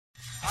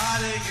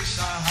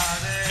Krishna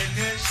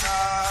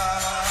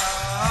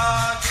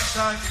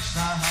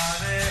Krishna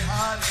Hare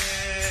Hare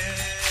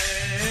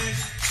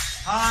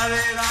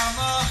Hare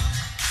Rama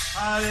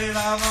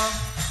Rama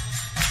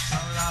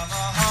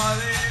Rama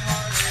Hare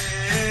Hare.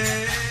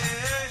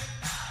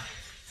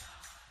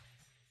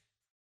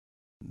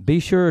 Be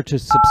sure to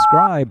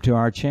subscribe to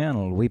our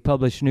channel. We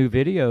publish new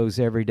videos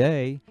every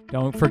day.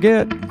 Don't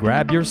forget,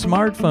 grab your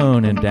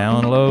smartphone and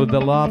download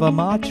the Lava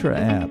Matra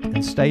app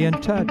and stay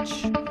in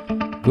touch.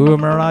 Guru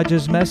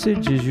Maharaj's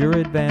message is your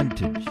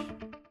advantage.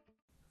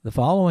 The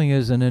following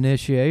is an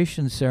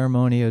initiation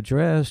ceremony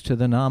addressed to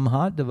the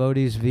Namahatta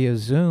Devotees via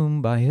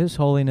Zoom by His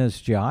Holiness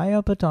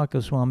Jaya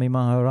Pataka Swami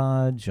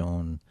Maharaj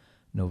on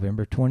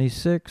November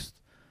 26th,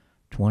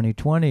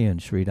 2020 in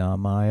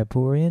Sridham,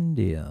 Mayapur,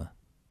 India.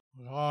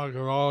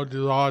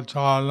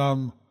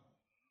 Bhagavativachalam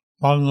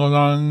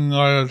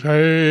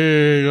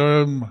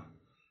Mangalangayategaram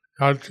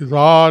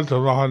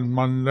Yatitatavan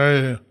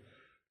Mande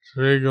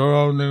Sri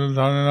Guru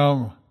Nidhanam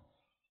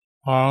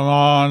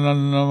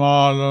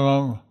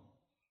Paramanandamalam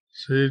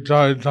Sri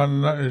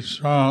Chaitanya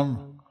Islam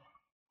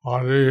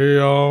Hari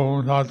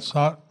Om Tat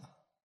Sat.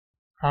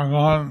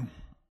 এখন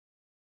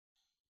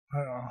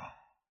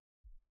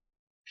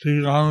ঠিক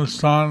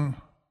অনুষ্ঠান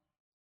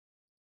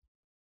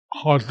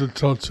হতে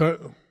চলছে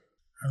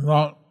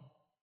এবং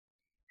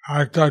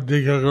একটা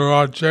দীক্ষাগুরু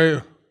আছে,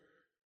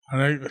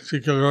 অনেক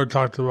শিক্ষাগুরু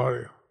থাকতে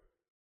পারে।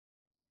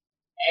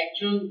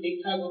 একজন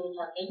দীক্ষাগুরু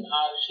থাকেন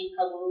আর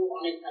শিক্ষাগুরু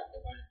অনেক থাকতে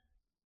পারে।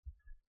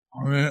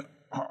 আমি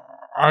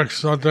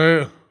একসাথে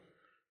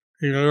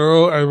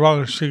দীক্ষাগুরু এবং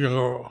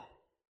শিক্ষাগুরু।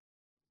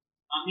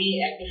 আমি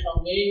একই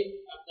সঙ্গে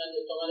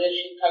তোমাদের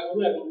শিক্ষাগুরু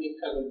এবং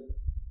দীক্ষাগুরু।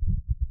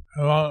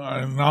 এবং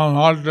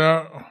নামহাট্টা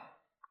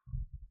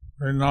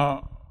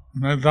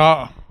নেতা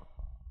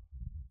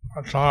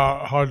তা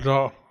হয়তো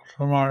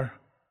সময়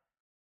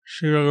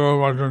শিক্ষাগুরু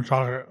বাজন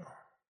থাকে।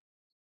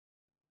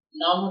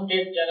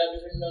 নামহাটের যারা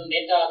বিভিন্ন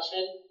নেতা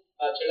আছেন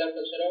বা জেলা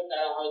প্রচারক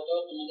তারা হয়তো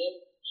তোমাদের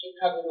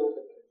শিক্ষাগুরু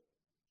হতে পারে।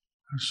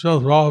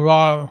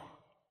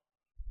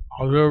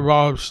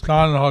 আবির্ভাব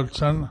স্থান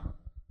হচ্ছে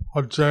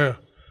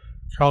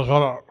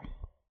কলকাতা।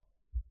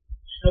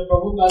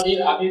 প্রভুপাদের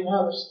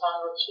আবির্ভাব স্থান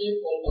হচ্ছে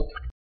কলকাতা।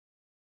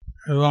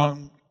 এবং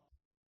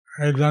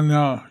এই জন্য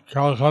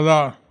কলকাতা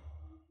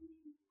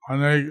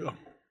অনেক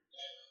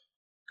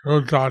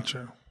গুরুত্ব আছে।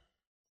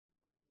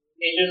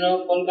 এই জন্য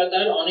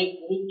কলকাতার অনেক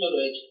গুরুত্ব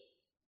রয়েছে।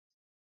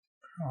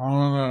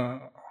 আমাদের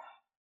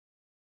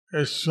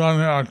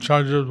ইসলামী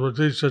আচার্য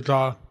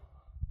প্রতিষ্ঠাতা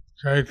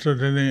যেহেতু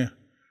তিনি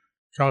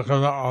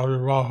কলকাতা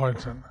আবির্ভাব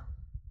হয়েছেন।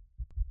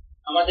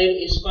 আমাদের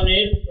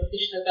ইসকনের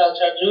প্রতিষ্ঠাতা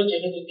আচার্য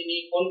যেহেতু তিনি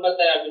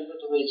কলকাতায়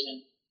আবির্ভূত হয়েছেন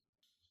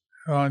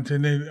এবং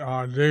তিনি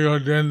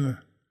দীর্ঘদিন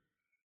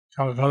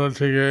কলকাতা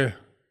থেকে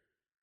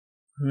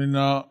বিভিন্ন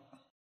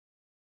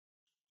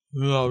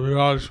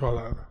বিরাজ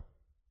করেন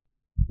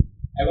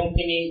এবং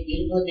তিনি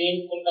দীর্ঘদিন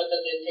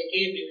কলকাতাতে থেকে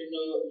বিভিন্ন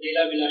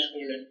লীলা বিলাস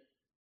করলেন।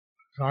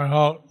 যাই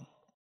হোক,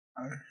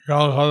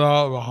 কলকাতা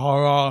বা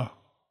হাওড়া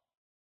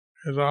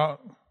এটা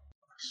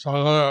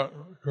সকলের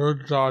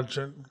গুরুত্ব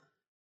আছে।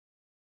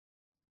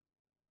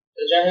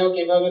 যাই হোক,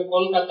 এভাবে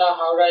কলকাতা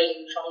হাওড়া এই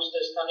সমস্ত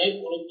স্থানের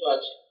গুরুত্ব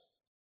আছে।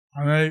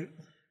 অনেক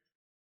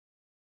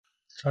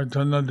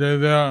চৈতন্য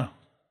দেবের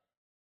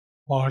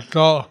ভক্ত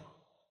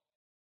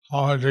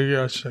হাওড়া থেকে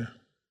আছে।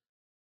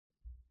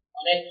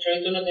 অনেক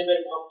চৈতন্য দেবের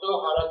ভক্ত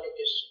হাওড়া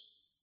থেকে এসছে।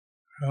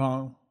 এবং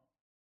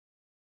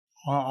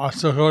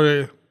আশা করি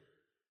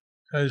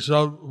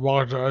এইসব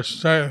ভক্ত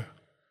আসছে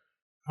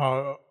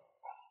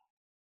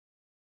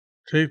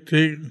ঠিক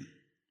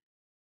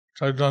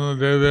চৈতন্য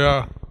দেবের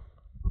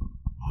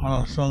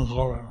অনুষ্ঠান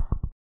করবেন।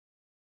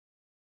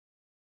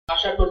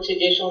 আশা করছি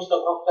যে সমস্ত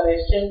ভক্তরা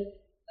এসছেন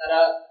তারা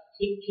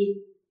ঠিক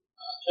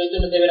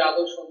চৈতন্য দেবের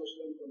আদর্শ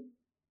অনুসরণ করবেন।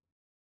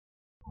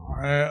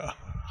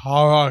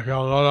 হাওড়া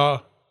কলকাতা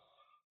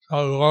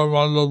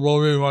গৌরমন্ডল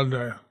ভূমির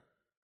মধ্যে।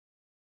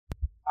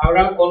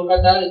 হাওড়া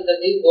কলকাতা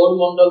ইত্যাদি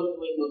গৌরমন্ডল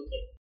ভূমির মধ্যে।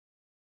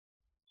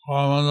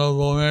 গৌরমন্ডল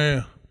ভূমি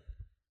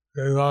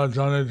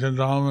নির্বাচনে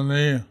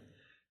চিন্তামণি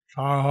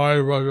তার হয়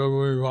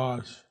ব্রজভূমি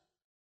বাস।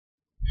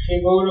 সে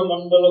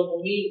গৌরমন্ডল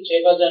ভূমি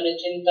যেবা জানে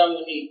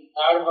চিন্তামণি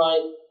তার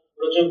হয়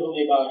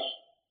ব্রজভূমি বাস।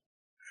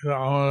 এটা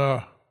আমরা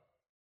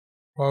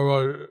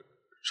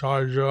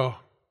পূর্বাচার্য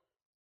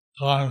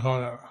গান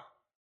করেন।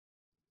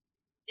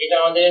 এটা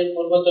আমাদের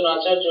পূর্বতন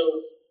আচার্য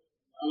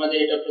আমাদের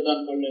এটা প্রদান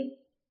করলেন।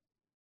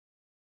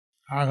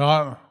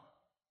 এখন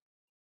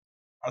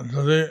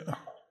যদি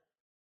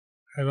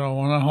এটা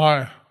মনে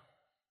হয়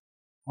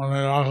মনে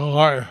রাখা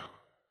হয়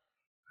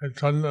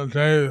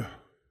চন্দ্রদেব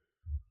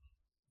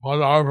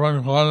পদার্পণ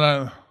করলেন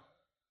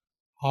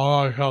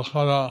হাওড়া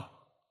কলকাতা,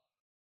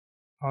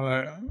 তাহলে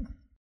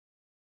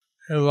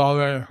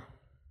এভাবে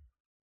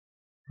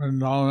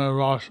বৃন্দাবনের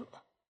বাস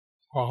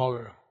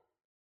হবে।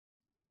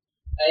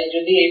 তাই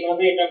যদি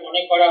এইভাবে এটা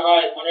মনে করা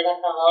হয়, মনে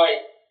রাখা হয়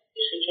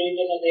যে শ্রী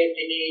চৈতন্য দেব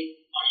তিনি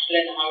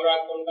আসলেন হাওড়া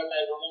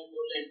কলকাতায় ভ্রমণ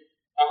করলেন,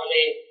 তাহলে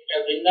এটা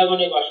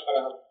বৃন্দাবনে বাস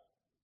করা হবে।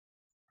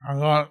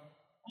 এখন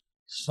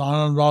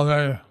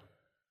স্থানভাবে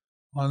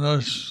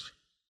মানুষ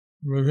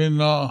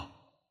বিভিন্ন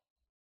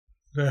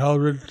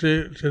দেহবৃত্তি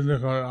চিন্তা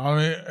করে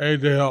আমি এই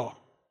দেহ।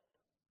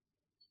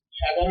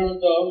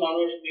 সাধারণত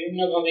মানুষ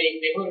বিভিন্নভাবে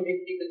দেহর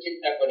ভিত্তিতে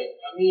চিন্তা করে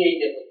আমি এই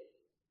দেহ।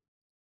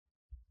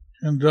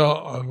 কিন্তু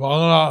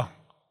বাংলা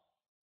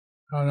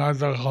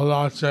একটা কথা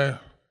আছে,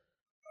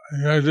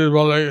 ইংরেজি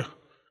বলে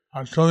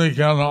আর তুমি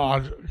কেন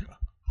আজ,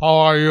 হাউ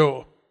আর ইউ,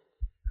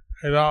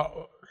 এটা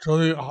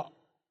তুমি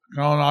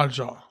কেমন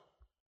আছো,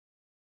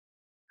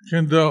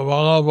 কিন্তু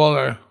বাংলা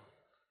বলে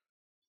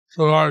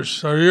তোমার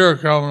শরীর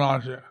কেমন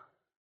আছে।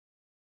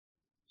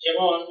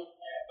 যেমন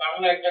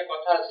বাংলা একটা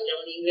কথা আছে,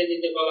 যেমন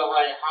ইংরেজিতে বলা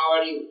হয় হাউ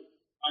আর ইউ,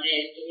 মানে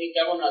তুমি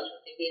কেমন আছো,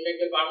 কিন্তু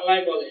এটাকে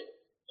বাংলায় বলে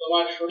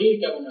তোমার শরীর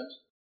কেমন আছে।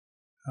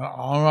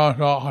 আমরা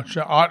তো হচ্ছে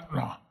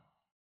আত্মা,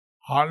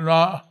 আত্মা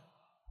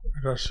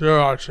একটা শির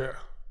আছে,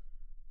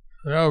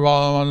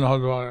 ভালো মন্দ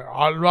হতে পারে,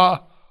 আত্মা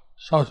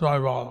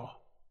সবসময় ভালো।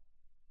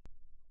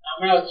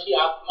 আমরা হচ্ছি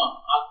আত্মা,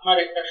 আত্মার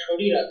একটা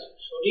শরীর আছে,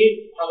 শরীর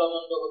ভালো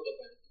মন্দ হতে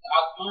পারে,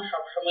 আত্মা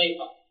সবসময়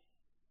ভালো।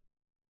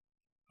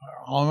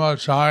 আমরা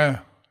চাই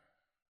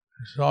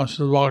সমস্ত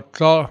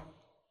ভক্ত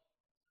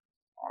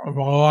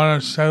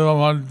ভগবানের সেবার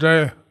মধ্যে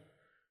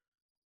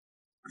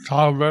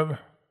থাকবেন,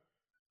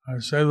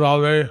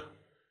 সেভাবে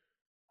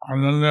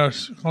আনন্দের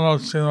কোনো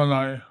সীমা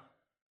নাই।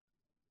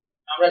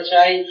 আমরা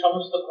চাই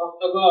সমস্ত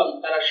ভক্তগণ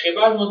তারা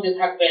সেবার মধ্যে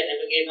থাকবেন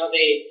এবং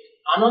এইভাবে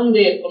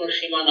আনন্দের কোনো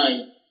সীমা নাই।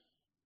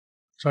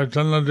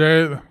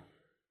 চৈতন্যদেব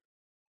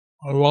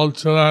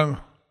বলছিলেন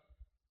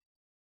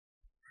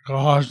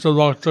গৃহস্থ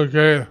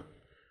ভক্তকে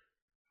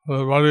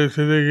বাড়ি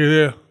ফিরে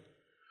গিয়ে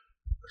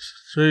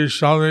শ্রী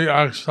স্বামী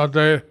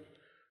একসাথে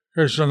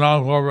কৃষ্ণ নাম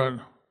করবেন।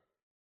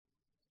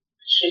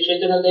 শ্রী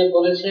চৈতন্যদেব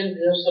বলেছেন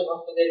গৃহস্থ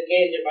ভক্তদেরকে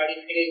যে বাড়ি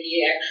ফিরে গিয়ে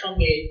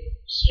একসঙ্গে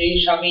শ্রী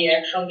স্বামী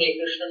একসঙ্গে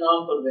কৃষ্ণ নাম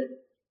করবেন।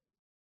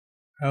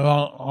 এবং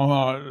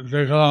আমরা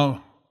দেখলাম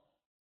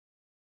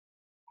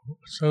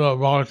ছিল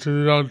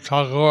ভক্তিবিনোদ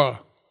ঠাকুর,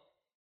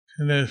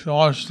 তিনি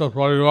সমস্ত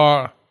পরিবার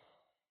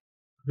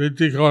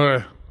বৃদ্ধি করে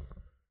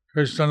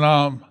কৃষ্ণ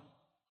নাম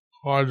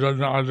করার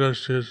জন্য আদেশ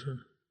দিয়েছেন।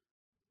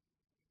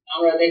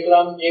 আমরা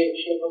দেখলাম যে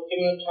শ্রী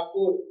ভক্তিবিনোদ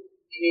ঠাকুর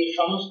তিনি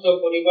সমস্ত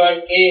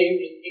পরিবারকে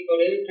বৃদ্ধি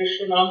করে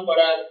কৃষ্ণ নাম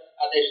করার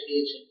আদেশ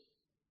দিয়েছেন।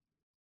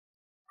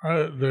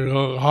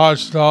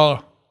 গৃহস্থ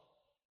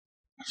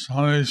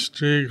স্বামী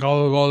স্ত্রী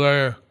কথা বলে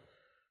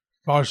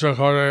স্পর্শ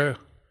করে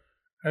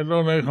এটা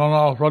নিয়ে কোনো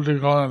আপত্তি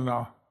করেন না,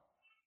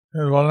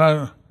 তিনি বলেন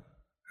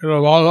এটা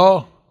ভালো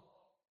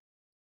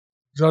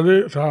যদি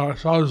তারা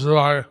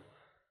সবসময়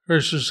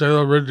কৃষ্ণ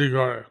সেবা বৃদ্ধি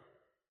করে।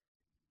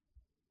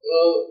 তো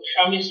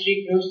স্বামী স্ত্রী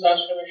গৃহস্থ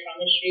আশ্রমের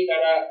স্বামী স্ত্রী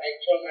তারা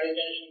একজন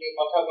আরেকজনের সঙ্গে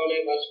কথা বলে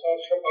বা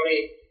স্পর্শ করে,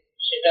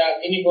 সেটা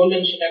তিনি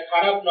বললেন সেটা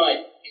খারাপ নয়,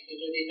 কিন্তু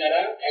যদি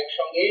তারা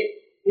একসঙ্গে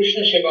কৃষ্ণ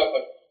সেবা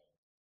করে।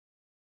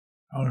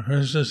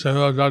 কৃষ্ণ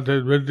সেবা যাতে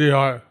বৃদ্ধি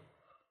হয়,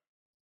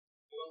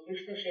 এবং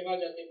কৃষ্ণ সেবা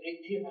যাতে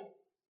বৃদ্ধি হয়।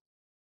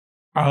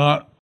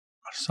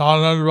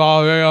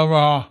 সাধারণভাবে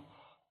আমরা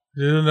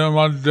জীবনের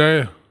মধ্যে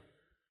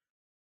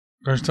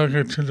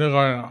কৃষ্ণকে চিন্তা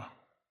করি না,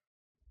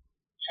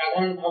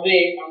 সাধারণভাবে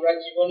আমরা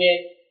জীবনে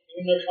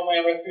বিভিন্ন সময়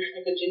আমরা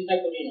কৃষ্ণকে চিন্তা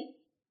করি না,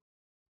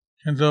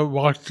 কিন্তু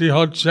ভক্তি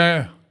হচ্ছে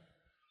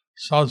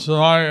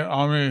সবসময়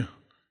আমি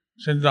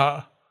চিন্তা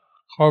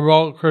করব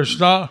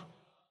কৃষ্ণ,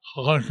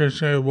 কখন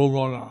কৃষ্ণকে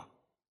বলবো না।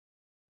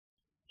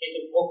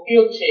 কিন্তু ভক্তি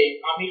হচ্ছে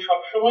আমি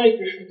সবসময়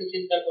কৃষ্ণকে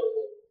চিন্তা করব,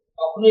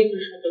 কখনোই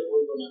কৃষ্ণকে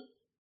বলবো না।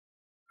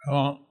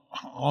 এবং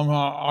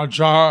আমরা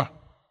আচার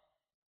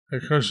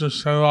কৃষ্ণ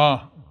সেবা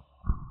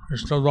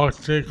কৃষ্ণ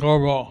ভক্তি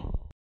করব,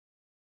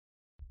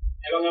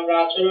 এবং আমরা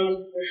আচরণ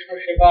কৃষ্ণ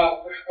সেবা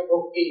কৃষ্ণ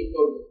ভক্তি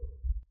করব,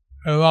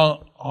 এবং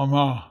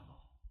আমরা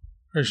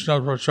কৃষ্ণ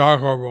প্রচার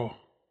করব,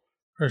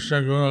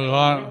 কৃষ্ণের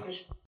গুণগান,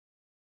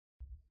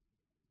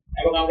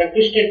 এবং আমরা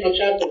কৃষ্ণের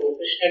প্রচার করব,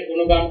 কৃষ্ণের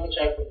গুণগান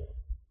প্রচার করব।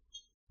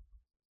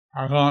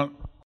 এখন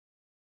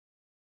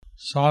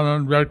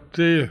সাধারণ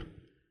ব্যক্তি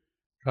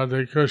যাতে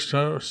কৃষ্ণ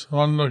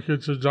সম্বন্ধ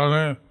কিছু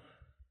জানে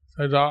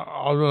সেটা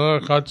আপনাদের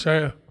কাছে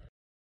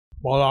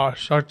বলার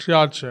শক্তি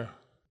আছে।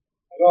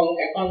 এবং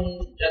এখন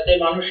যাতে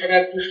মানুষেরা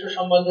কৃষ্ণ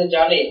সম্বন্ধে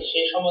জানে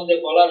সেই সম্বন্ধে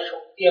বলার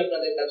শক্তি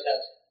আপনাদের কাছে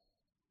আছে।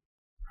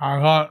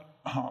 এখন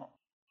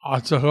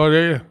আশা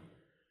করি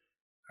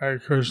এই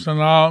কৃষ্ণ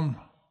নাম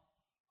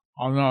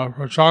আপনারা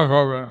প্রচার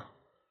করবেন,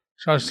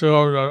 চেষ্টা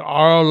করবেন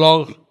আরো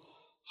লোক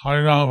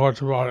হরিনাম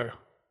করতে পারে।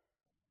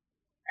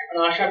 এখন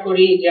আশা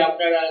করি যে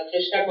আপনারা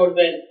চেষ্টা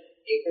করবেন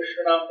এই কৃষ্ণ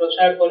নাম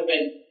প্রচার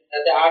করবেন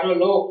যাতে আরো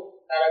লোক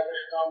তারা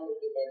কৃষ্ণ নাম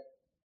করতে পারে।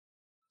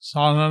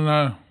 সাধারণ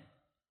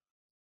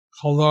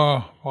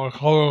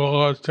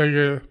খবর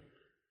থেকে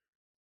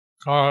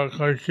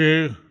কি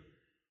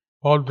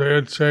ভোট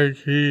পেয়েছে,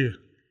 কি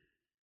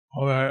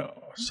হবে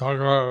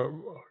সরকার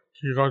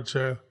কি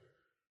করছে,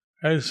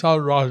 এইসব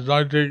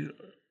রাজনৈতিক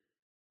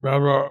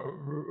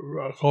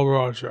খবর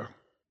আছে।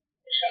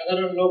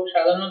 সাধারণ লোক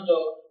সাধারণত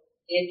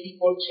কে কি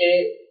করছে,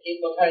 কে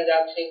কোথায়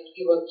যাচ্ছে, কি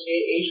হচ্ছে,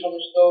 এই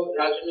সমস্ত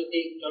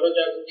রাজনৈতিক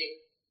জনজাগতিক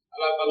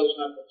আলাপ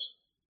আলোচনা করছে।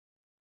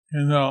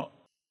 কিন্তু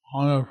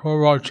আমাদের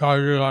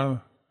পূর্বাচার্যগণ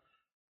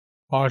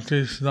পার্টি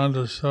সিদ্ধান্ত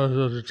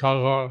সরস্বতী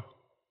ঠাকুর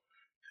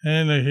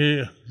তিনি নাকি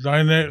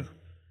দৈনিক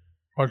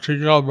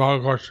পত্রিকা বার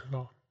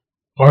করছিলেন।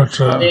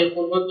 আমাদের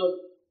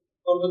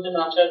পূর্বতন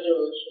আচার্য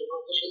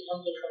ভক্তি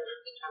সিদ্ধান্ত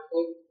সরস্বতী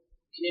ঠাকুর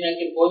তিনি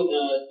নাকি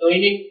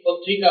দৈনিক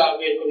পত্রিকা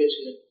বের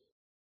করেছিলেন।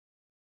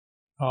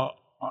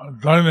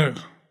 দৈনিক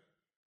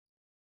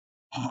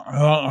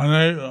এবং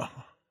অনেক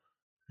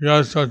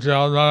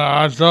আপনার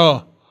এত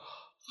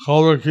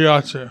খবর কি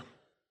আছে,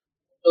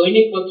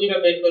 দৈনিক পত্রিকা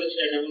বের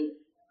করেছিলেন এবং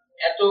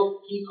এত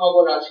কি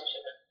খবর আছে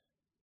সেটা।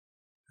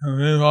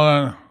 তিনি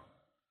বলেন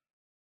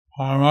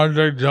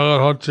পারমার্থিক জগৎ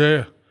হচ্ছে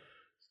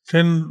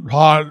 3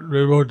 ভাগ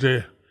বিভূতি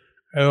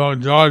এবং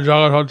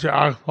জগৎ হচ্ছে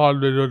 1 ভাগ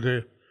বিভূতি,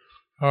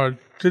 আর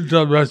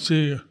 3টা বেশি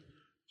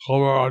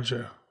খবর আছে।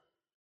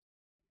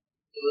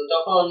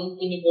 তখন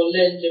তিনি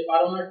বললেন যে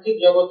পারমার্থিক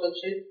জগৎ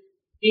হচ্ছে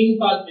 3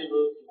 পাদ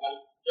বিভূতি আর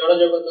জড়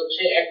জগৎ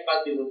হচ্ছে 1 পাদ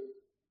বিভূতি,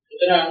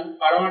 সুতরাং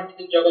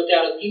পারমার্থিক জগতে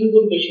আরো 3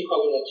 গুণ বেশি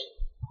খবর আছে।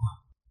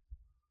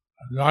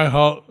 যাই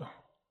হোক,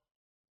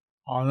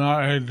 আমরা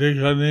এই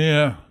দিকে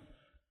নিয়ে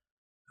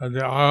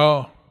যাতে আরো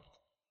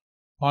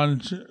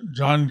 5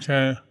 জনকে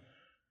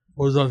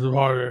বোঝাতে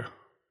পারে।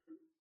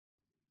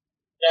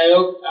 যাই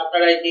হোক,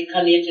 আপনারা এই দীক্ষা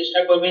নিয়ে চেষ্টা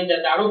করবেন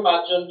যাতে আরো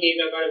 5 জনকে এই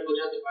ব্যাপারে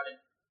বোঝাতে পারেন।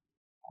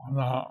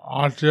 আমরা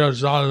আত্মীয়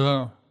স্বজন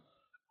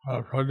আর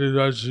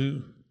প্রতিবেশী,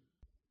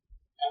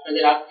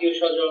 আপনাদের আত্মীয়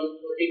স্বজন,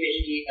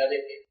 প্রতিবেশী,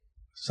 তাদেরকে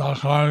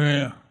সহকর্মী,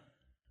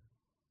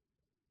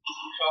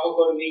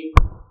 সহকর্মী,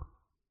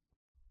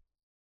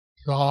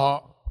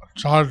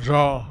 ছাত্র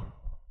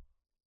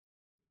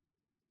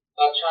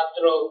বা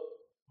ছাত্র,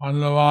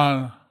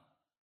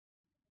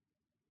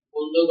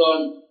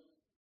 বন্ধুগণ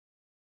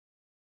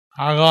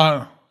এখন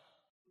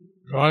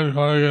জয়েন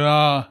করে কিনা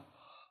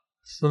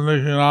শুনে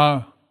কিনা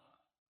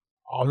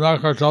আপনার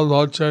কাছে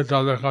হচ্ছে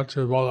তাদের কাছে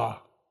বলা,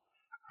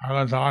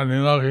 এখন তারা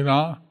নিল কিনা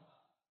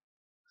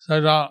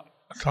সেটা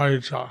তার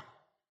ইচ্ছা।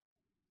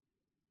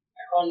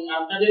 এখন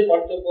আপনাদের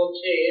কর্তব্য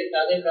হচ্ছে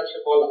তাদের কাছে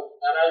বলা,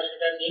 তারা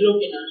সেটা নিল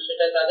কিনা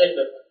সেটা তাদের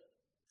ব্যাপার।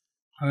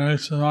 অনেক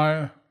সময়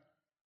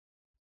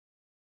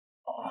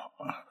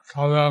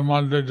তাদের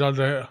মধ্যে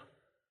যাতে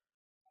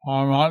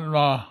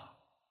পরমাত্মা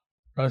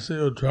বেশি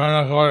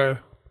উদ্ধারণা করে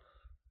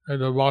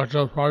এটা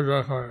বার্তা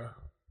প্রচার করে,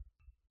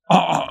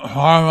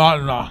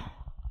 পরমাত্মা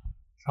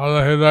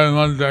তাদের হৃদয়ের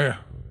মধ্যে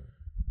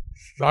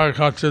তার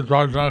কাছে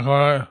প্রার্থনা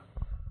করে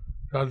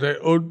যাতে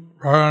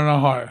উদ্ধারণা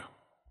হয়।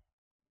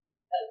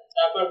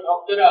 তারপর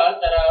ভক্তরা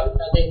তারা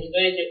তাদের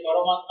হৃদয়ে যে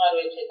পরমাত্মা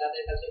রয়েছে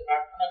তাদের কাছে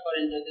প্রার্থনা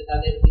করেন যাতে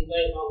তাদের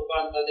হৃদয়ে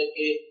ভগবান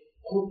তাদেরকে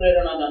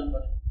অনুপ্রেরণা দান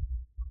করেন।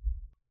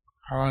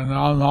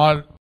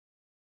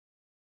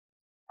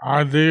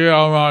 একদিকে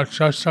আমরা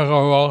চেষ্টা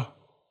করব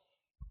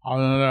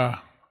আপনাদের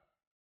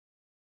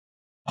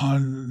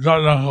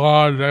যত্ন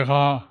করা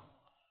দেখা,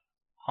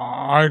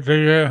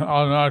 একদিকে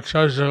আপনারা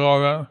চেষ্টা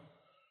করবেন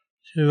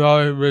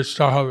কীভাবে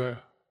বিস্তার হবে।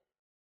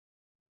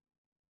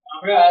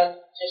 আমরা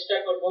চেষ্টা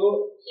করব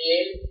যে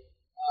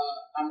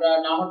আমরা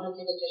নামহাটা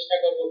থেকে চেষ্টা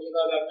করব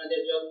কিভাবে আপনাদের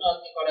যত্ন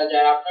করা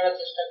যায়, আপনারা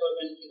চেষ্টা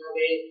করবেন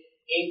কিভাবে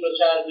এই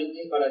প্রচার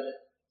বৃদ্ধি করা যায়।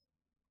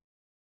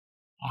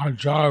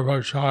 আচার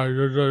প্রচার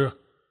দুটো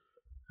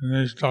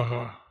নিষ্ঠা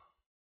করা,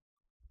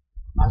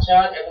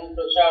 আচার এবং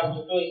প্রচার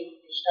দুটোই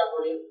চেষ্টা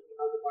করে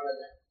কিভাবে করা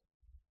যায়।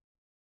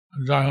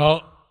 যাই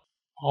হোক,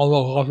 অল্প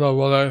কথা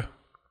বলে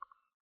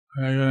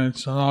এখানে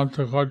সমাপ্ত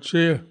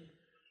করছি।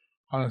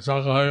 আর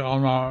সকলে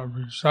আমার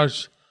বিশেষ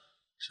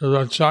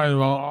শুভেচ্ছা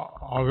এবং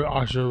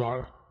আশীর্বাদ।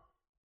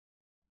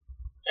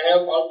 যাই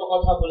হোক, অল্প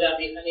কথা বলে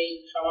আমি এখানেই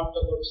সমাপ্ত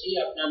করছি।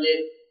 আপনাদের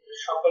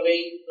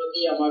সকলেই প্রতি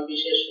আমার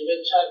বিশেষ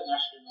শুভেচ্ছা এবং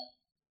আশীর্বাদ।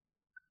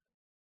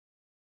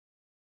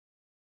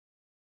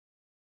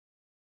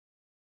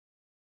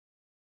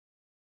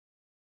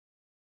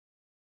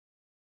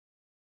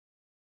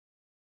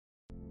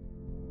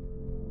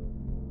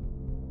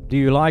 Do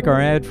you like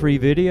our ad-free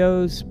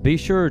videos? Be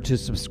sure to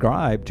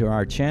subscribe to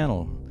our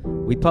channel.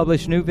 We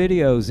publish new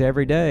videos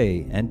every day,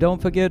 and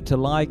don't forget to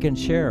like and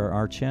share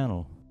our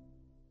channel.